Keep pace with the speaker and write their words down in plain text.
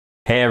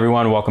Hey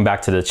everyone, welcome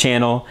back to the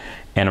channel,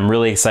 and I'm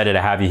really excited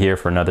to have you here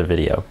for another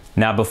video.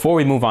 Now, before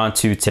we move on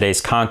to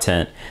today's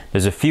content,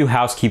 there's a few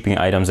housekeeping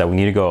items that we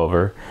need to go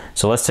over,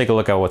 so let's take a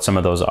look at what some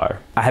of those are.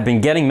 I have been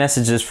getting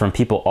messages from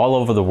people all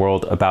over the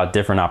world about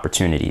different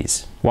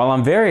opportunities. While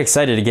I'm very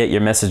excited to get your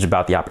message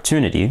about the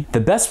opportunity, the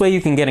best way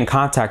you can get in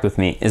contact with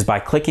me is by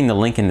clicking the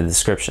link in the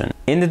description.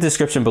 In the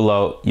description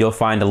below, you'll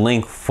find a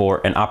link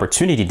for an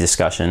opportunity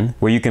discussion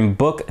where you can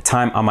book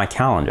time on my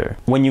calendar.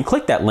 When you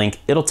click that link,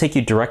 it'll take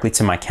you directly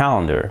to my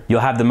calendar. You'll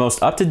have the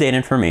most up-to-date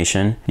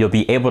information. You'll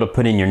be able to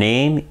put in your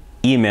name,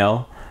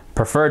 email,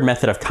 preferred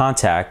method of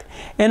contact,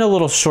 and a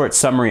little short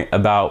summary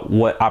about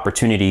what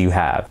opportunity you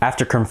have.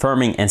 After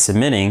confirming and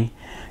submitting,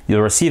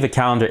 you'll receive a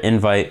calendar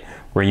invite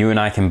where you and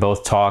I can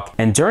both talk.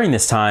 And during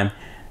this time,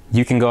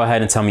 you can go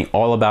ahead and tell me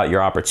all about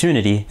your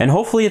opportunity, and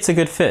hopefully it's a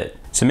good fit.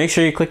 So make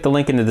sure you click the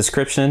link in the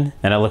description,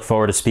 and I look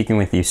forward to speaking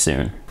with you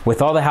soon.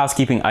 With all the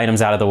housekeeping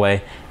items out of the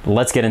way,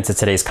 let's get into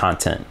today's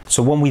content.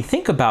 So when we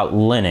think about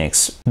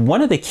Linux,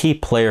 one of the key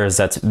players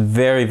that's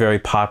very, very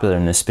popular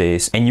in this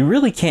space, and you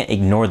really can't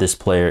ignore this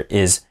player,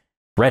 is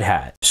Red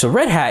Hat. So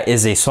Red Hat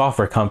is a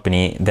software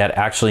company that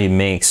actually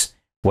makes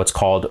what's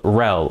called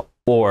RHEL,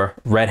 or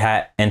Red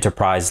Hat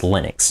Enterprise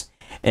Linux.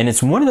 And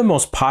it's one of the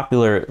most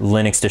popular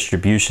Linux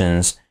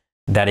distributions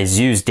that is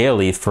used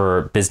daily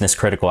for business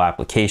critical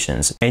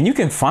applications. And you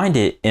can find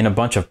it in a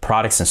bunch of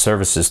products and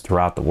services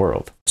throughout the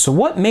world. So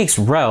what makes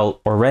RHEL,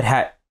 or Red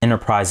Hat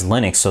Enterprise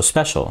Linux, so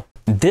special?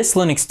 This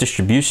Linux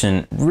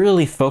distribution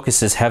really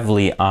focuses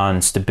heavily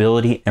on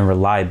stability and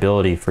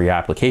reliability for your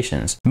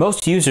applications.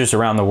 Most users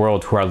around the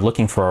world who are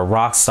looking for a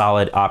rock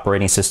solid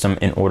operating system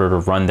in order to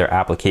run their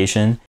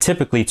application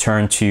typically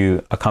turn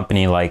to a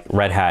company like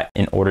Red Hat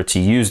in order to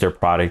use their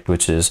product,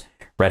 which is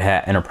Red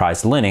Hat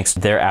Enterprise Linux.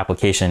 Their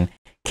application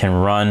can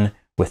run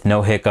with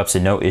no hiccups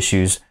and no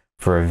issues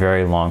for a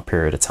very long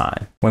period of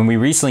time. When we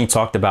recently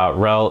talked about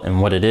RHEL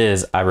and what it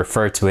is, I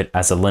referred to it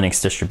as a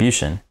Linux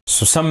distribution.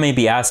 So some may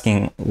be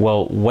asking,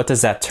 well, what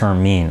does that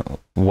term mean?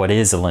 What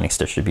is a Linux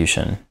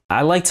distribution?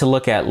 I like to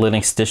look at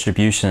Linux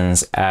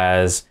distributions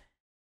as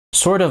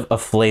sort of a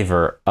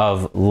flavor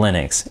of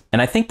Linux.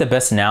 And I think the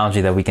best analogy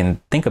that we can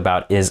think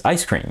about is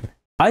ice cream.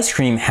 Ice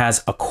cream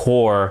has a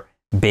core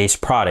base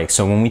product.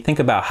 So when we think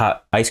about how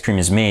ice cream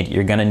is made,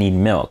 you're gonna need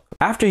milk.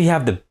 After you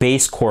have the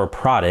base core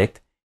product,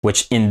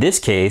 which in this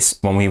case,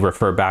 when we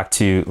refer back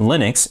to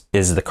Linux,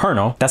 is the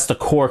kernel. That's the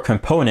core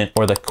component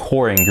or the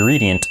core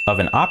ingredient of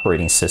an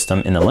operating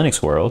system in the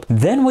Linux world.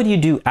 Then what do you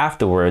do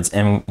afterwards?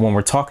 And when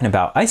we're talking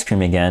about ice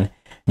cream again,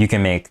 you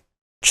can make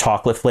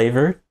chocolate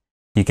flavored,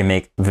 you can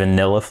make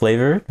vanilla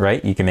flavored,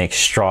 right? You can make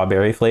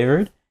strawberry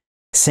flavored.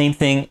 Same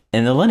thing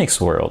in the Linux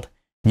world.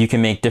 You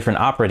can make different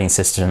operating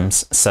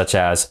systems such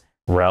as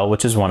RHEL,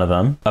 which is one of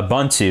them,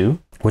 Ubuntu,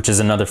 which is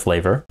another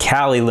flavor,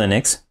 Kali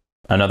Linux,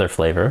 another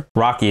flavor,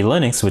 Rocky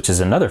Linux, which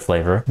is another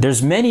flavor.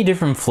 There's many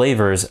different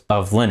flavors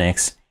of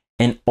Linux,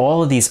 and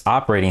all of these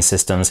operating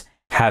systems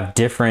have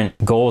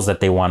different goals that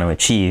they want to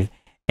achieve,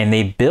 and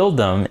they build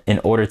them in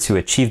order to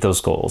achieve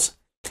those goals.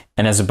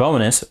 And as a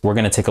bonus, we're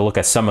going to take a look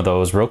at some of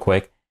those real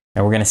quick,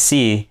 and we're going to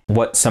see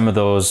what some of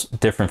those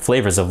different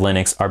flavors of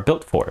Linux are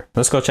built for.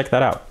 Let's go check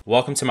that out.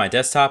 Welcome to my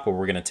desktop, where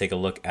we're going to take a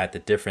look at the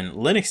different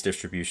Linux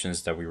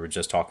distributions that we were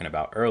just talking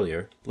about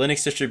earlier.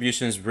 Linux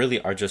distributions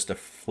really are just a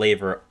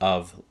flavor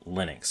of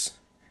Linux.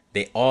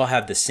 They all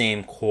have the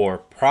same core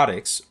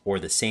products or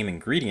the same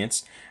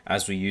ingredients,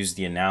 as we use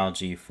the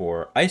analogy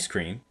for ice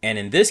cream. And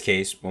in this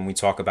case, when we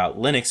talk about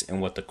Linux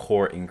and what the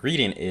core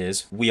ingredient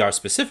is, we are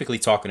specifically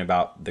talking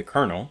about the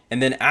kernel.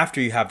 And then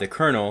after you have the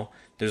kernel,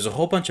 there's a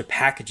whole bunch of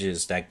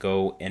packages that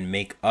go and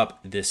make up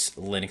this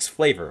Linux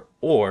flavor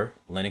or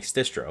Linux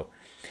distro.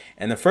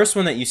 And the first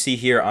one that you see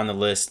here on the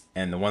list,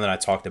 and the one that I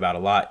talked about a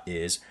lot,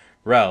 is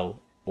RHEL,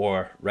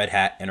 or Red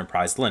Hat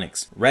Enterprise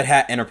Linux. Red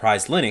Hat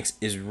Enterprise Linux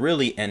is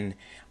really an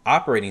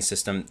operating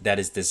system that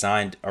is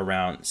designed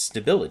around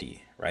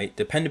stability, right?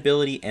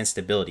 Dependability and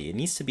stability. It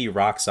needs to be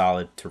rock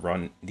solid to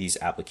run these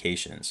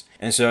applications.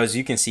 And so as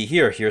you can see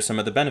here, here's some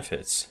of the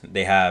benefits.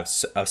 They have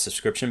a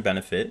subscription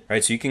benefit,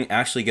 right? So you can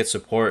actually get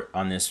support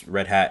on this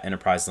Red Hat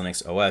Enterprise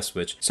Linux OS,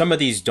 which some of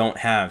these don't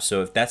have.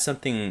 So if that's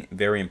something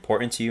very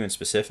important to you in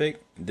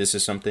specific, this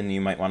is something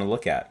you might want to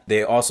look at.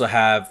 They also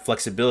have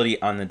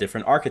flexibility on the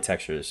different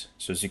architectures.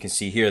 So as you can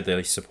see here,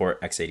 they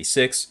support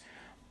x86,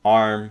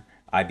 ARM,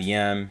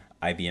 IBM,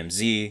 IBM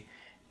Z,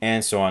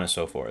 and so on and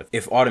so forth.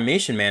 If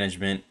automation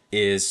management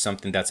is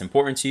something that's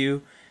important to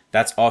you,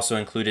 that's also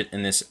included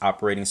in this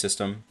operating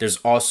system. There's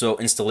also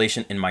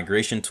installation and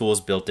migration tools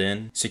built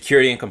in.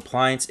 Security and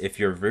compliance, if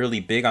you're really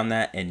big on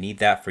that and need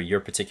that for your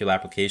particular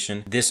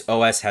application, this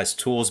OS has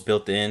tools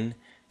built in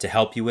to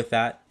help you with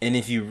that. And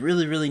if you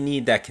really, really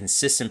need that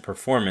consistent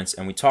performance,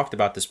 and we talked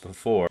about this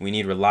before, we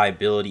need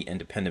reliability and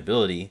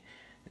dependability,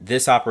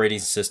 this operating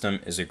system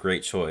is a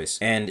great choice.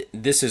 And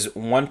this is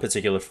one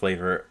particular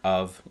flavor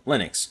of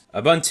Linux.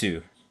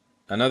 Ubuntu,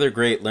 another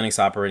great Linux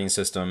operating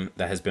system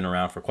that has been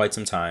around for quite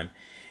some time,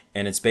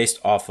 and it's based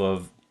off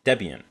of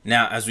Debian.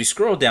 Now, as we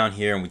scroll down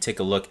here and we take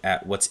a look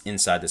at what's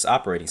inside this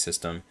operating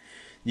system,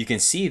 you can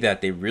see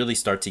that they really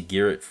start to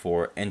gear it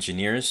for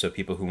engineers, so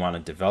people who want to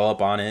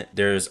develop on it.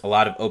 There's a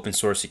lot of open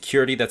source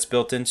security that's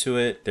built into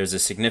it. There's a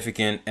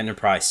significant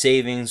enterprise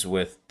savings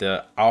with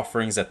the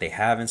offerings that they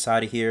have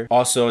inside of here.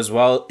 Also as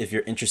well, if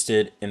you're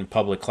interested in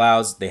public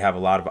clouds, they have a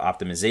lot of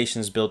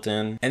optimizations built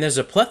in. And there's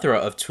a plethora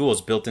of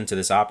tools built into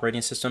this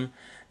operating system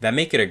that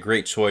make it a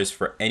great choice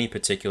for any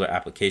particular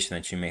application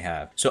that you may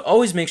have. So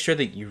always make sure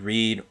that you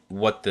read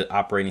what the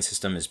operating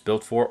system is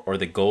built for or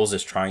the goals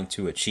it's trying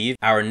to achieve.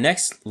 Our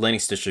next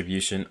Linux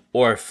distribution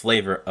or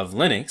flavor of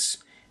Linux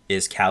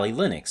is Kali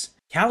Linux.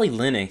 Kali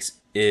Linux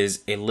is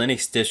a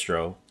Linux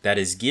distro that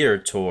is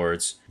geared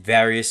towards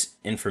various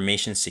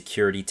information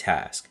security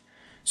tasks.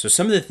 So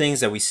some of the things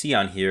that we see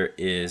on here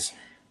is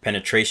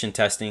penetration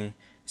testing,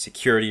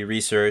 security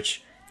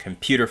research,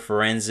 computer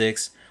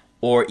forensics,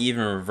 or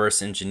even reverse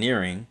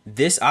engineering.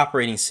 This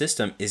operating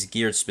system is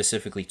geared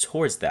specifically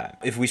towards that.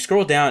 If we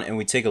scroll down and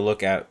we take a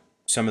look at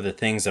some of the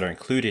things that are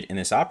included in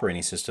this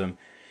operating system,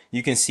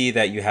 you can see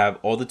that you have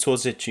all the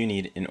tools that you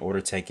need in order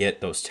to get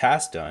those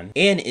tasks done.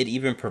 And it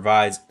even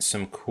provides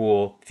some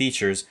cool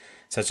features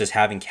such as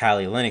having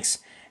Kali Linux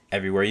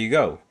everywhere you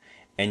go.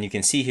 And you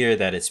can see here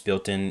that it's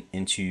built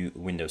into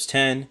Windows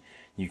 10.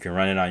 You can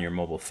run it on your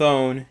mobile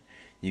phone.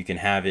 You can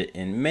have it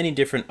in many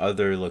different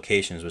other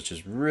locations, which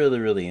is really,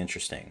 really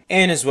interesting.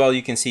 And as well,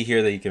 you can see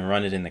here that you can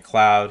run it in the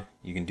cloud.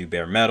 You can do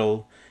bare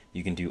metal.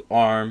 You can do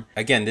ARM.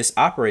 Again, this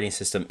operating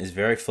system is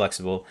very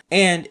flexible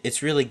and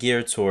it's really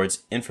geared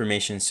towards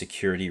information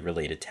security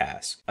related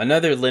tasks.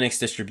 Another Linux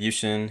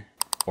distribution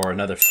or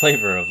another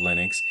flavor of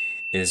Linux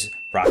is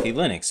Rocky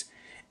Linux.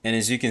 And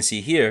as you can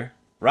see here,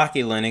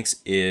 Rocky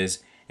Linux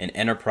is an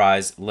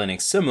enterprise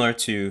Linux similar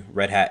to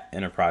Red Hat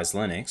Enterprise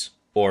Linux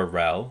or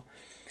RHEL.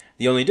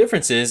 The only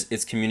difference is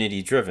it's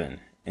community driven.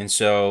 And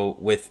so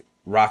with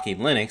Rocky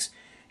Linux,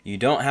 you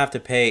don't have to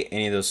pay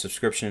any of those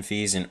subscription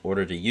fees in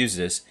order to use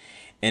this.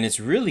 And it's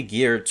really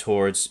geared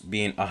towards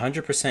being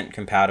 100%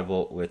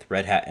 compatible with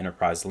Red Hat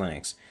Enterprise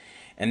Linux.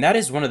 And that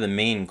is one of the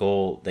main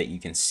goals that you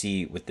can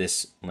see with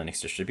this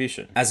Linux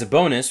distribution. As a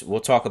bonus,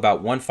 we'll talk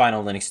about one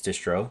final Linux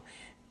distro,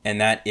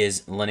 and that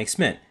is Linux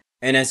Mint.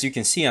 And as you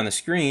can see on the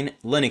screen,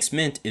 Linux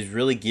Mint is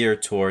really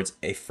geared towards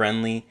a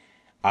friendly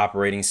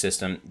operating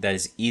system that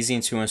is easy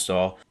to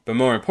install. But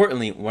more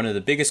importantly, one of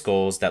the biggest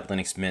goals that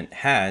Linux Mint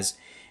has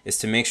is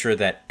to make sure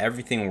that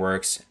everything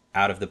works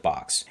out of the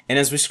box. And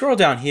as we scroll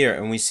down here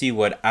and we see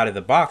what out of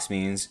the box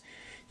means,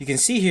 you can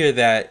see here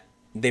that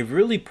they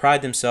really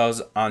pride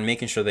themselves on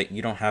making sure that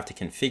you don't have to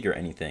configure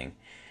anything.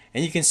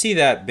 And you can see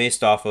that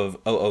based off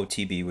of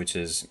OOTB, which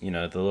is, the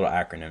little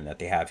acronym that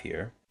they have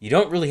here. You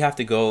don't really have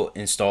to go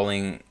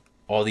installing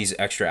all these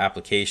extra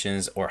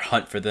applications or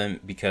hunt for them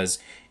because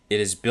it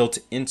is built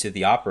into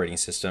the operating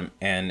system,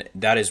 and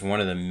that is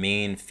one of the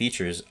main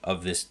features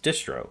of this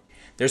distro.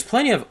 There's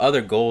plenty of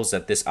other goals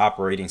that this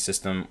operating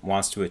system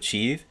wants to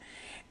achieve,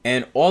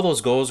 and all those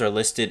goals are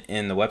listed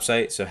in the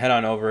website, so head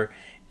on over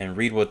and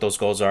read what those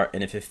goals are,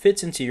 and if it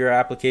fits into your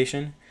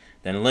application,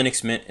 then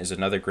Linux Mint is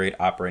another great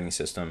operating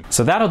system.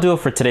 So that'll do it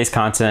for today's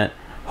content.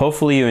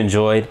 Hopefully you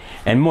enjoyed,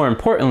 and more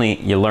importantly,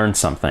 you learned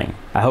something.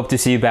 I hope to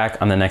see you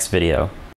back on the next video.